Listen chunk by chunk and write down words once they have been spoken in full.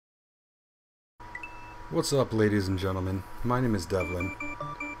What's up, ladies and gentlemen? My name is Devlin,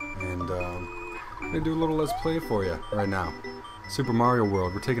 and I'm gonna do a little Let's Play for you right now. Super Mario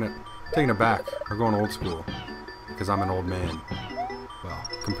World. We're taking it back. We're going old school because I'm an old man. Well,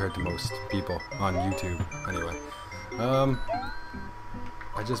 compared to most people on YouTube. Anyway,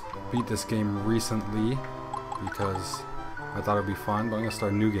 I just beat this game recently because I thought it'd be fun. But I'm gonna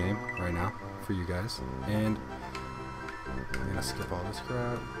start a new game right now for you guys, and I'm gonna skip all this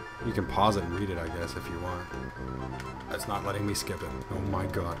crap. You can pause it and read it, I guess, if you want. That's not letting me skip it. Oh my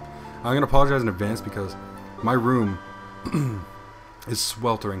god. I'm gonna apologize in advance because my room is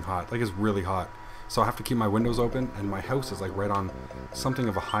sweltering hot. Like, it's really hot. So I have to keep my windows open, and my house is like right on something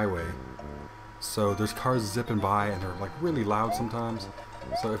of a highway. So there's cars zipping by, and they're like really loud sometimes.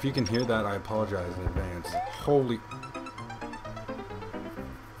 So if you can hear that, I apologize in advance. Holy...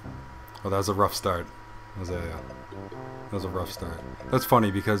 Oh, that was a rough start. That was a rough start. That's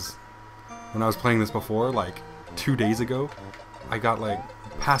funny because when I was playing this before, like 2 days ago, I got like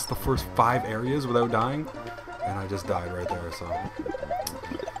past the first 5 areas without dying, and I just died right there. So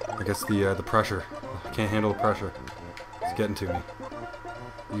I guess the pressure. I can't handle the pressure. It's getting to me.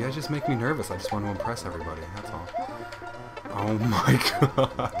 You guys just make me nervous. I just want to impress everybody. That's all. Oh my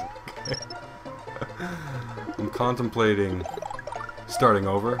god. Okay. I'm contemplating starting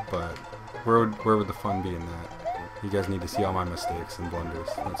over, but where would the fun be in that? You guys need to see all my mistakes and blunders.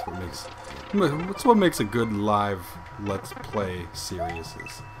 That's what makes a good live Let's Play series,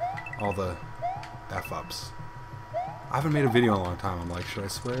 is all the F-ups. I haven't made a video in a long time. I'm like, should I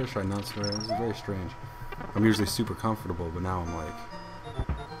swear? Should I not swear? This is very strange. I'm usually super comfortable, but now I'm like,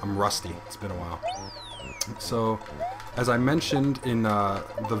 I'm rusty. It's been a while. So, as I mentioned in the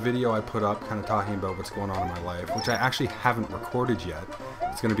video I put up, kind of talking about what's going on in my life, which I actually haven't recorded yet.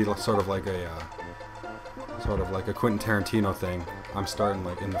 It's going to be sort of like a Quentin Tarantino thing. I'm starting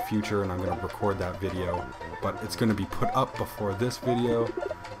like in the future, and I'm going to record that video, but it's going to be put up before this video.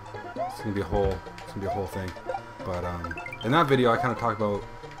 It's going to be a whole thing. But in that video, I kind of talk about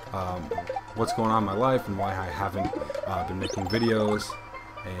what's going on in my life and why I haven't been making videos,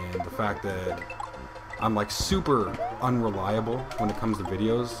 and the fact that I'm like super unreliable when it comes to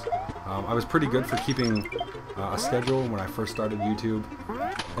videos. I was pretty good for keeping a schedule when I first started YouTube,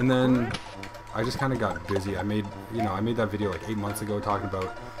 and then I just kind of got busy. I made that video like 8 months ago talking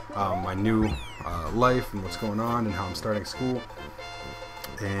about my new life and what's going on and how I'm starting school.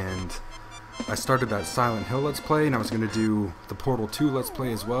 And I started that Silent Hill Let's Play, and I was going to do the Portal 2 Let's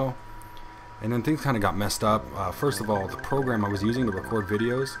Play as well. And then things kind of got messed up. First of all, the program I was using to record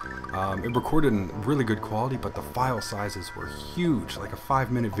videos, it recorded in really good quality, but the file sizes were huge. Like a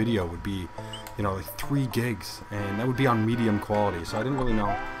 5-minute video would be, like 3 gigs, and that would be on medium quality. So I didn't really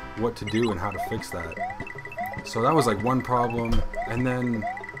know what to do and how to fix that. So that was like one problem. And then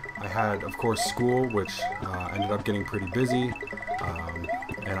I had, of course, school, which ended up getting pretty busy,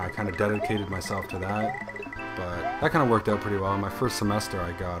 and I kind of dedicated myself to that. But that kind of worked out pretty well. In my first semester,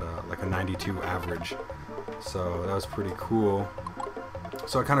 I got like a 92 average, so that was pretty cool.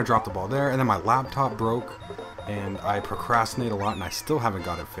 So I kind of dropped the ball there, and then my laptop broke, and I procrastinate a lot, and I still haven't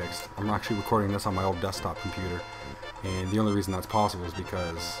got it fixed. I'm actually recording this on my old desktop computer, and the only reason that's possible is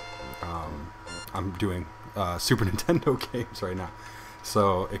because I'm doing Super Nintendo games right now,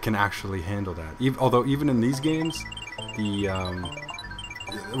 so it can actually handle that. Although even in these games, the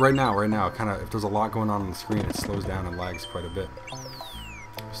right now, kind of, if there's a lot going on the screen, it slows down and lags quite a bit.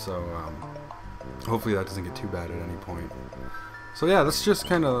 So hopefully that doesn't get too bad at any point. So yeah, that's just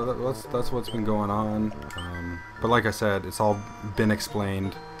kind of that's what's been going on. But like I said, it's all been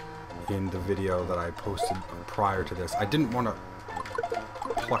explained in the video that I posted prior to this. I didn't want to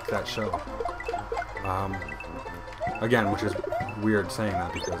pluck that show. Again, which is weird saying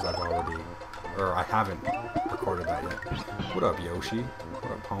that because I haven't recorded that yet. What up, Yoshi?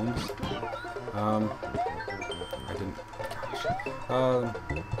 What up, Holmes? I didn't... Gosh.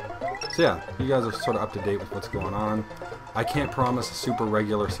 So yeah, you guys are sort of up to date with what's going on. I can't promise a super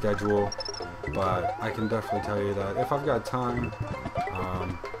regular schedule, but I can definitely tell you that if I've got time,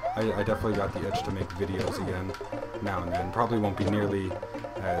 I definitely got the itch to make videos again now and then. Probably won't be nearly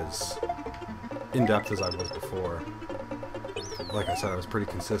as in-depth as I was before. Like I said, I was pretty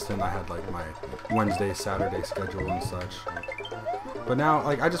consistent. I had like my Wednesday, Saturday schedule and such. But now,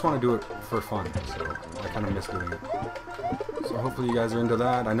 like, I just want to do it for fun, so I kind of miss doing it. So hopefully you guys are into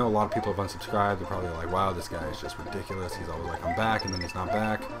that. I know a lot of people have unsubscribed. They're probably like, wow, this guy is just ridiculous. He's always like, I'm back, and then he's not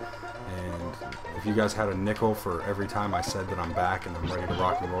back. And if you guys had a nickel for every time I said that I'm back and I'm ready to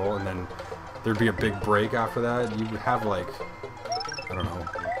rock and roll, and then there'd be a big break after that, you would have like, I don't know,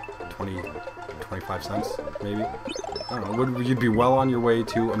 20, 25 cents, maybe. I don't know, you'd be well on your way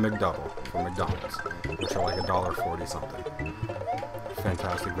to a McDouble from McDonald's, which are like $1.40 something.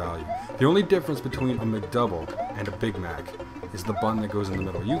 Fantastic value. The only difference between a McDouble and a Big Mac is the bun that goes in the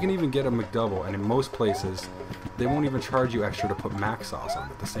middle. You can even get a McDouble, and in most places, they won't even charge you extra to put Mac sauce on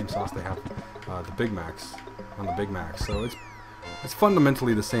it. The same sauce they have the Big Macs on the Big Macs. So it's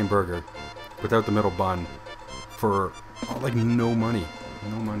fundamentally the same burger without the middle bun for like no money.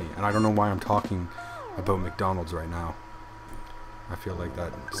 No money. And I don't know why I'm talking about McDonald's right now. I feel like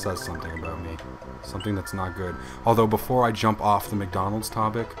that says something about me. Something that's not good. Although before I jump off the McDonald's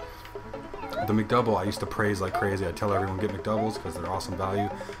topic, the McDouble I used to praise like crazy. I tell everyone get McDoubles because they're awesome value.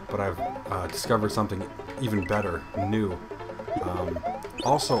 But I've discovered something even better, new.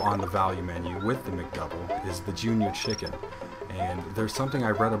 Also on the value menu with the McDouble is the Junior Chicken. And there's something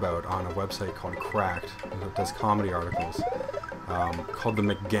I read about on a website called Cracked that does comedy articles called the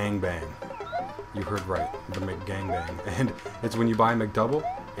McGangbang. You heard right, the McGangbang. And it's when you buy a McDouble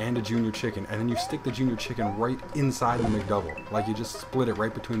and a Junior Chicken, and then you stick the Junior Chicken right inside the McDouble. Like you just split it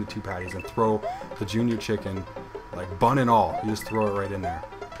right between the two patties and throw the Junior Chicken, like bun and all, you just throw it right in there.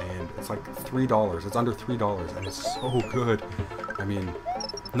 And it's like $3. It's under $3, and it's so good. I mean,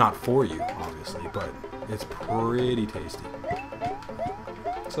 not for you, obviously, but it's pretty tasty.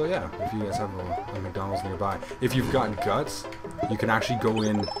 So yeah, if you guys have a McDonald's nearby, if you've got guts, you can actually go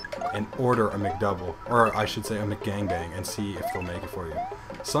in and order a McDouble, or I should say a McGangbang, and see if they'll make it for you.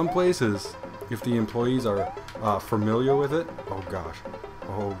 Some places, if the employees are familiar with it, oh gosh, I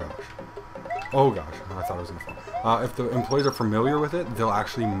thought it was gonna fall. If the employees are familiar with it, they'll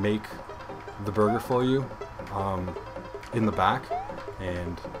actually make the burger for you in the back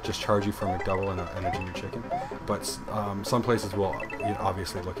and just charge you for a McDouble and a Junior Chicken. But some places will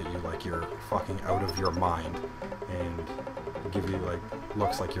obviously look at you like you're fucking out of your mind and give you like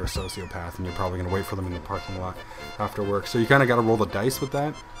looks like you're a sociopath, and you're probably gonna wait for them in the parking lot after work. So you kind of got to roll the dice with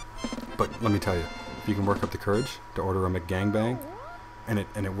that. But let me tell you, if you can work up the courage to order a McGangbang and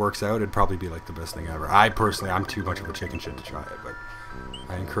it works out, it'd probably be like the best thing ever. I'm too much of a chicken shit to try it, but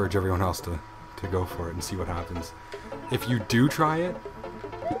I encourage everyone else to go for it and see what happens. If you do try it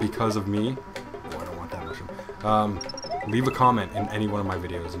because of me, oh, I don't want that mushroom. Leave a comment in any one of my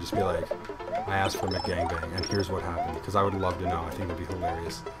videos and just be like, I asked for a McGangbang and here's what happened, because I would love to know. I think it'd be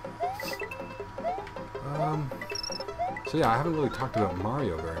hilarious. So yeah, I haven't really talked about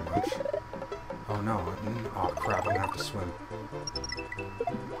Mario very much. Oh no, oh crap, I'm gonna have to swim.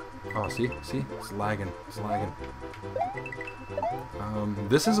 Oh, see, it's lagging,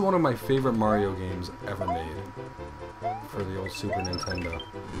 this is one of my favorite Mario games ever made for the old Super Nintendo.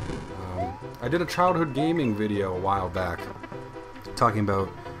 I did a childhood gaming video a while back talking about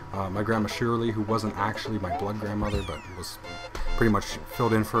my grandma Shirley, who wasn't actually my blood grandmother, but was pretty much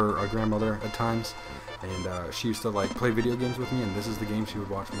filled in for a grandmother at times. And she used to like play video games with me, and this is the game she would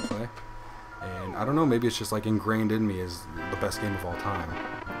watch me play. And I don't know, maybe it's just like ingrained in me as the best game of all time.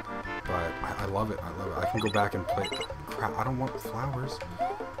 But I love it. I can go back and play. Crap, I don't want flowers.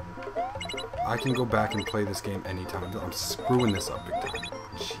 I can go back and play this game anytime. I'm screwing this up big time.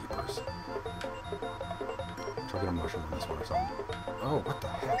 Jeepers. Try to get a mushroom on this one or something. Oh, what the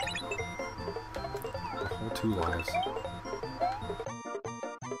heck? A whole 2 lives.